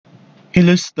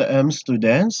Hello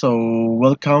students! So,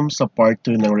 welcome sa part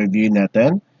 2 ng review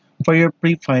natin for your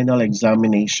pre-final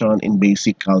examination in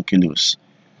basic calculus.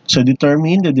 So,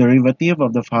 determine the derivative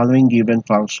of the following given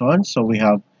functions. So, we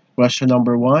have question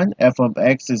number 1, f of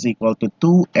x is equal to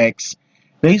 2x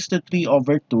raised to 3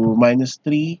 over 2 minus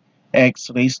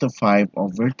 3x raised to 5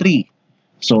 over 3.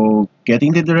 So,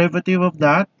 getting the derivative of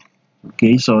that,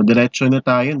 okay, so diretso na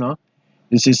tayo, no?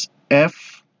 This is f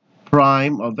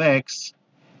prime of x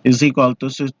is equal to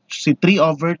si 3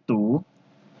 over 2,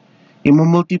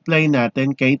 imumultiply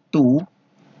natin kay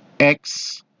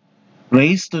 2x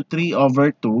raised to 3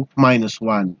 over 2 minus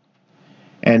 1.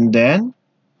 And then,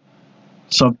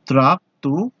 subtract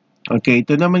 2. Okay,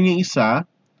 ito naman yung isa,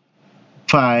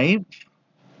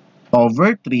 5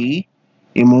 over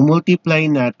 3, imumultiply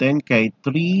natin kay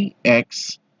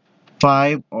 3x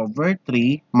 5 over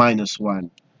 3 minus 1.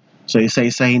 So,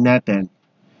 isa-isahin natin.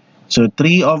 So,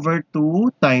 3 over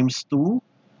 2 times 2.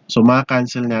 So,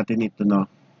 makancel natin ito, no?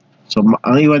 So,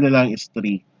 ang iwan na lang is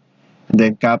 3. And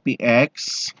then, copy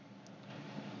x.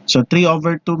 So, 3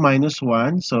 over 2 minus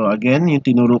 1. So, again, yung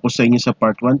tinuro ko sa inyo sa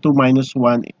part 1, 2 minus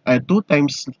 1, 2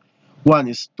 times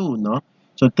 1 is 2, no?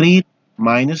 So, 3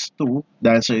 minus 2,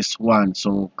 the answer is 1.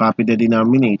 So, copy the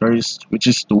denominator,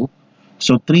 which is 2.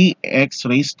 So, 3x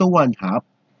raised to 1 half,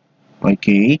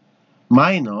 okay,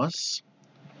 minus,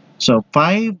 so,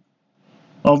 5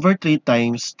 over 3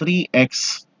 times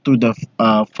 3x to the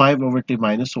 5 over 3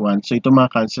 minus 1. So, ito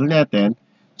makancel natin.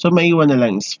 So, maiwan na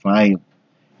lang is 5.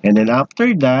 And then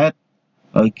after that,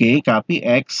 okay, copy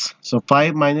x. So,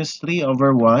 5 minus 3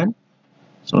 over 1.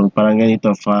 So, parang ganito,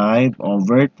 5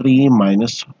 over 3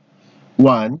 minus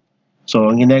 1. So,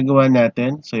 ang ginagawa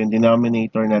natin, so yung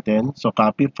denominator natin, so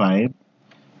copy 5.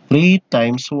 3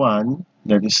 times 1,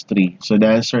 that is 3. So,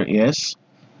 the answer is,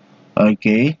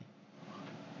 okay,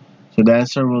 so the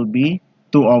answer will be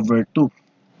 2 over 2.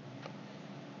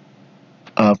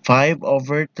 5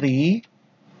 over 3.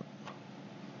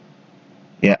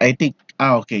 Yeah, I think,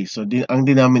 okay. So, ang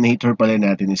denominator pala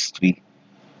natin is 3.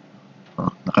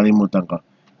 Oh, nakalimutan ko.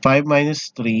 5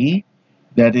 minus 3,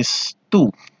 that is 2.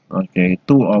 Okay,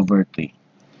 2 over 3.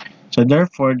 So,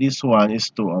 therefore, this one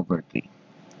is 2 over 3.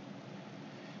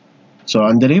 So,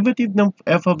 ang derivative ng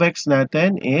f of x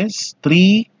natin is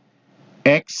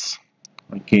 3x.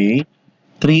 Okay,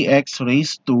 3x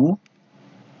raised to,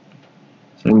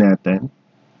 so natin.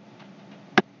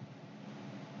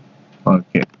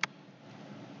 Okay.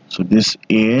 So, this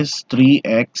is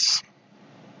 3x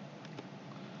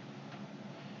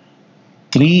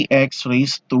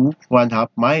raised to 1 half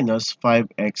minus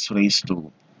 5x raised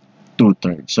to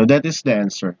 2/3. So that is the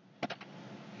answer.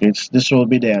 This will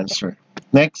be the answer.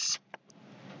 Next.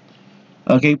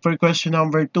 Okay, for question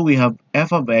number 2, we have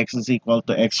f of x is equal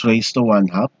to x raised to 1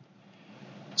 half.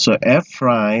 So f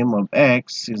prime of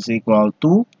x is equal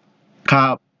to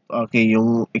okay,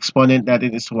 yung exponent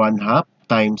natin is 1 half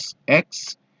times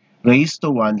x raised to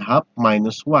 1 half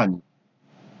minus 1.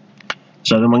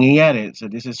 So ano mangyayari? So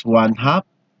this is 1 half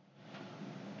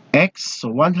x,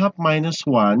 so 1 half minus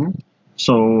 1.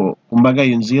 So, kumbaga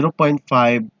yung 0.5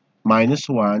 minus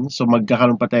 1. So,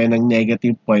 magkakaroon pa tayo ng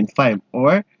negative 0.5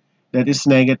 or that is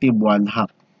negative 1 half.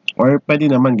 Or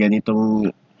pwede naman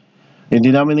ganitong, yung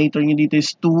denominator nyo dito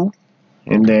is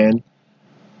 2 and then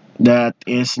that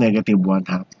is negative 1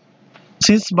 half.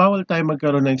 Since bawal tayo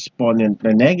magkaroon ng exponent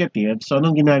na negative, so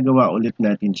anong ginagawa ulit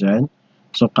natin dyan?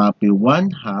 So, copy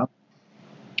 1 half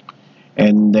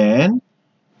and then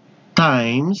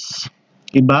times,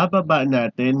 ibababa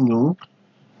natin yung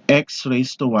x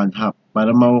raised to 1 half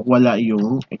para mawala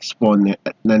yung exponent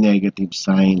na negative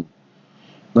sign.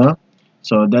 No?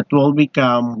 So, that will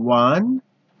become 1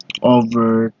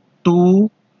 over 2x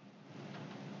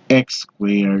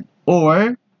squared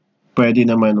or pwede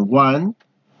naman 1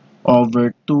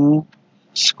 over 2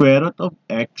 square root of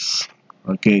x.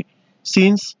 Okay.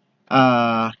 Since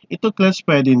ito class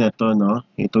pwede na to, no?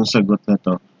 Itong sagot na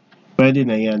to. Pwede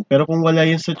na yan. Pero kung wala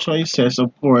yan sa choices,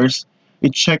 of course,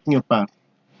 i-check nyo pa.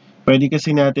 Pwede kasi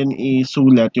natin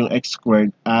isulat yung x squared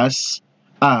as,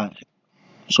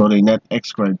 sorry, not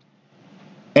x squared,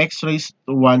 x raised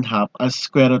to 1 half as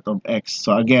square root of x.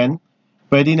 So again,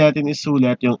 pwede natin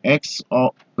isulat yung x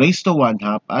raised to 1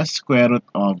 half as square root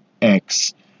of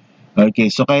x. Okay,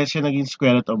 so kaya siya naging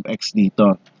square root of x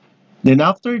dito. Then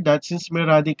after that, since may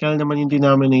radical naman yung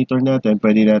denominator natin,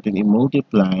 pwede natin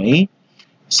i-multiply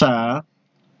sa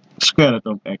square root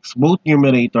of x, both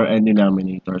numerator and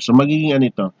denominator. So magiging ano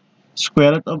ito?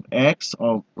 Square root of x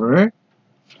over,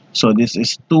 so this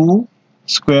is 2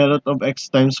 square root of x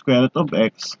times square root of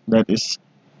x, that is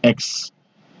x.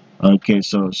 Okay,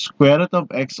 so square root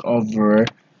of x over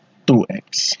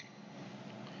 2x.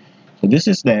 this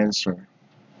is the answer.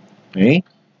 Okay?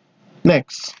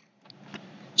 Next.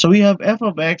 So we have f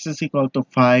of x is equal to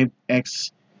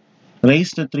 5x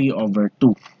raised to 3 over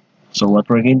 2. So what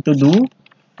we're going to do,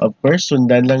 of course,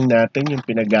 sundan lang natin yung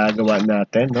pinagagawa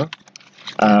natin, no?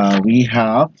 We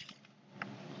have,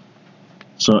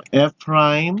 so f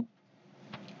prime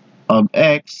of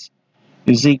x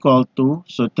is equal to,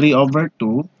 so 3 over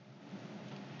 2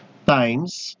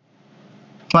 times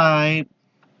 5x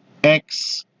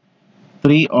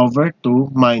 3 over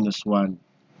 2 minus 1.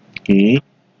 Okay?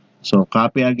 So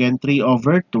copy again 3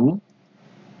 over 2.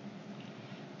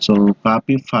 So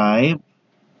copy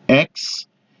 5x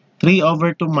 3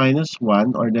 over 2 minus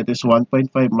 1, or that is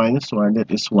 1.5 minus 1, that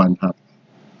is 1 half.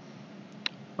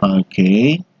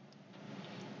 Okay.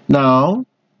 Now,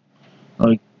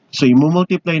 so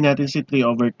i-multiply natin si 3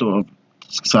 over 2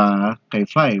 sa kay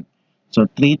 5. So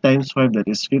 3 times 5, that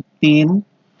is 15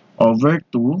 over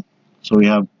 2. So we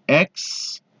have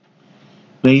x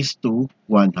raised to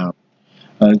 1 half.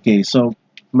 Okay, so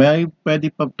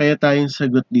pwede pa kaya tayong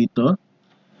sagot dito.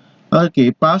 Okay,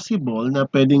 possible na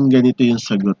pwedeng ganito yung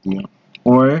sagot nyo.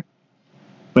 Or,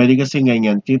 pwede kasi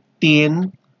ganyan.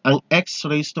 15, ang x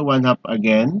raised to 1 half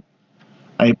again,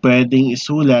 ay pwedeng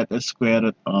isulat as square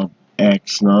root of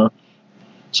x, no?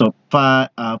 So,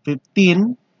 15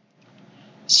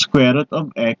 square root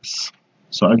of x.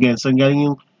 So, again, saan galing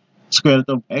yung square root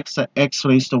of x? Sa x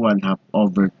raised to 1 half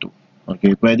over 2.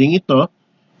 Okay, pwedeng ito,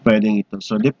 pwedeng ito.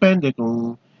 So, depende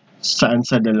kung saan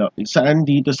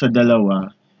dito sa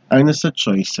dalawa ang nasa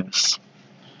choices.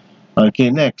 Okay,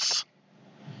 next.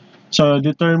 So,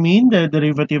 determine the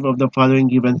derivative of the following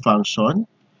given function.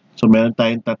 So, meron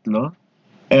tayong tatlo.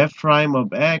 F prime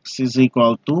of x is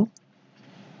equal to,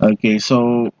 okay,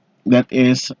 so that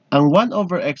is, ang 1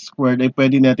 over x squared ay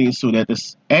pwede natin isulat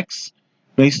as x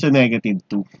raised to negative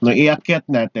 2. No, iakyat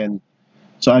natin.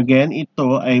 So, again,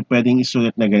 ito ay pwedeng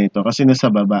isulat na ganito kasi nasa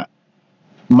baba.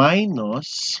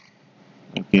 Minus,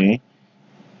 okay,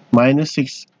 minus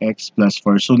 6x plus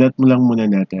 4. Sulat mo lang muna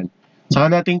natin.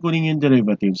 Saka natin kunin yung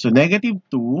derivative. So, negative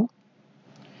 2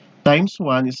 times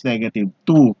 1 is negative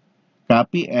 2.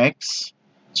 Copy x.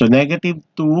 So, negative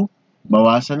 2,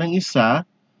 bawasan ng isa,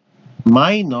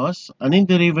 minus, ano yung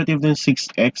derivative ng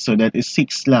 6x? So, that is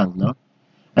 6 lang, no?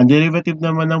 Ang derivative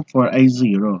naman ng 4 ay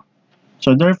 0.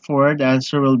 So, therefore, the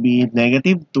answer will be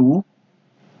negative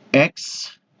 2x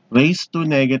raised to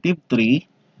negative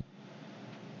 3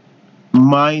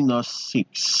 minus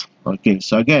 6. Okay,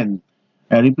 so again,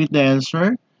 I repeat the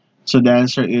answer. So the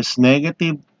answer is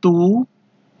negative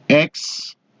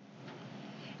 2x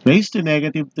raised to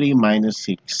negative 3 minus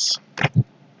 6.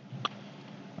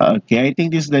 Okay, I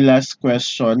think this is the last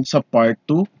question sa part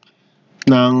 2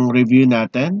 ng review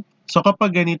natin. So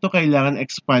kapag ganito, kailangan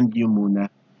expand nyo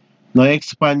muna. No,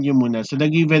 expand nyo muna. So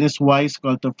the given is y is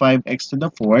equal to 5x to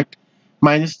the 4th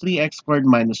minus 3x squared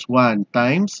minus 1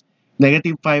 times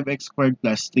negative 5x squared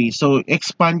plus 3. So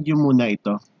expand nyo muna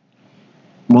ito.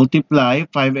 Multiply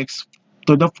 5x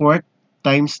to the 4th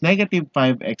times negative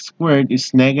 5x squared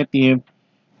is negative,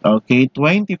 okay,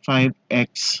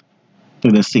 25x to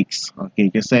the 6.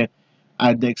 Okay, kasi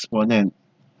add the exponent.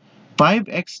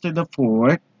 5x to the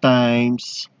 4th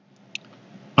times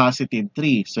positive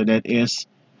 3. So that is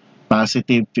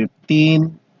positive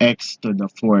 15x to the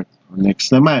 4th.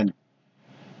 Next naman.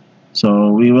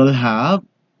 So we will have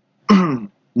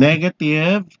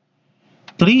negative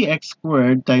 3x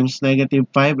squared times negative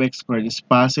 5x squared is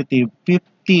positive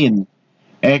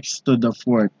 15x to the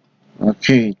 4th.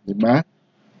 Okay, diba?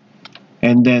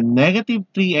 And then negative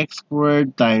 3x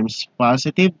squared times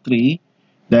positive 3,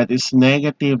 that is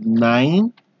negative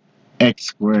 9x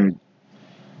squared.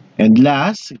 And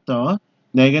last, ito,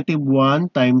 negative 1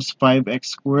 times 5x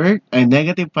squared, ay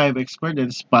negative 5x squared, that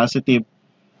is positive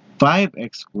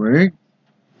 5x squared.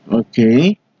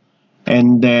 Okay.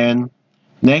 And then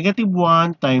negative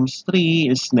 1 times 3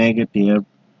 is negative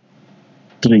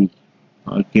 3.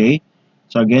 Okay.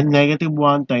 So again, negative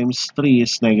 1 times 3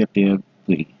 is negative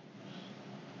 3.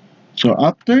 So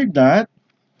after that,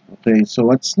 okay, so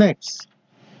what's next?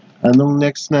 Anong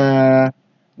next na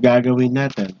gagawin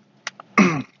natin?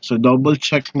 So double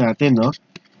check natin, no?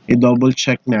 I-double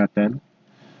check natin.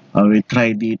 We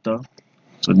try dito.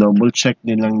 So double check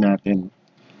din lang natin.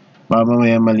 Baka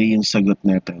mamaya mali yung sagot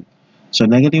natin. So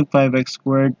negative 5x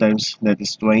squared times, that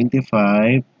is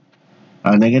 25.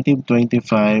 Negative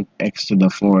 25x to the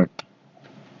 4th.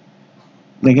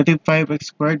 Negative 5x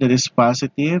squared, that is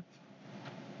positive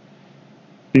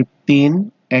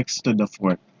 15x to the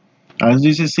 4th.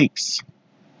 This is 6.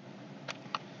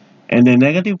 And then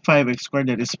negative 5x squared,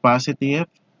 that is positive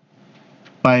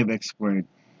 5x squared.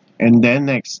 And then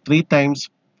next, 3 times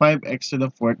 5x to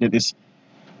the fourth, that is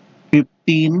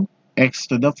 15x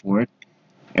to the fourth.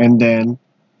 And then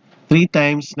 3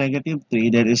 times negative 3,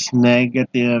 that is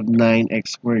negative 9x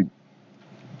squared.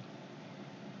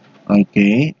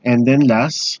 Okay, and then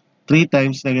last, 3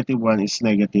 times negative 1 is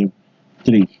negative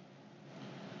 3.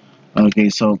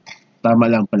 Okay, so tama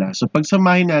lang pala. So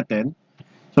pagsamahin natin,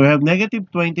 so we have negative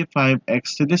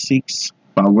 25x to the 6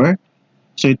 power.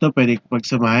 So ito pwede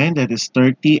pagsamahin, that is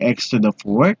 30x to the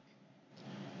 4th.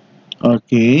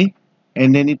 Okay,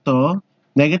 and then ito,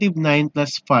 negative 9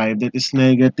 plus 5, that is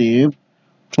negative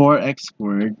 4x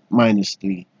squared minus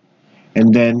 3.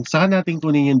 And then, saan natin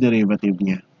kunin yung derivative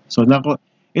niya? So,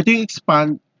 ito yung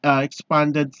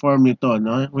expanded form nito,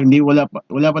 no?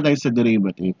 Wala pa tayo sa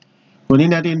derivative.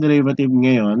 Kunin natin yung derivative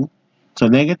ngayon. So,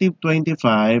 negative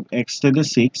 25x to the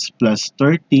 6 plus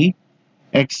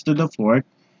 30x to the 4th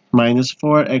minus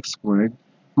 4x squared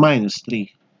minus 3.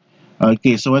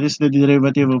 Okay, so what is the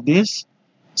derivative of this?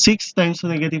 6 times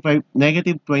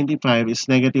negative 25 is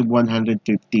negative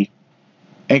 150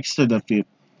 x to the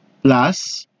 5th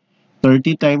plus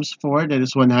 30 times 4, that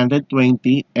is 120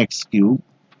 x cubed.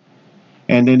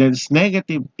 And then that is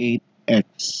negative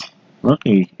 8x.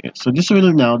 Okay, so this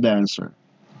will now the answer.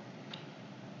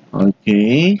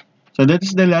 Okay, so that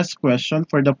is the last question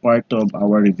for the part 2 of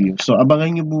our review. So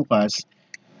abangan nyo bukas,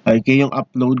 okay, yung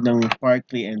upload ng part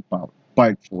 3 and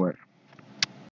part 4.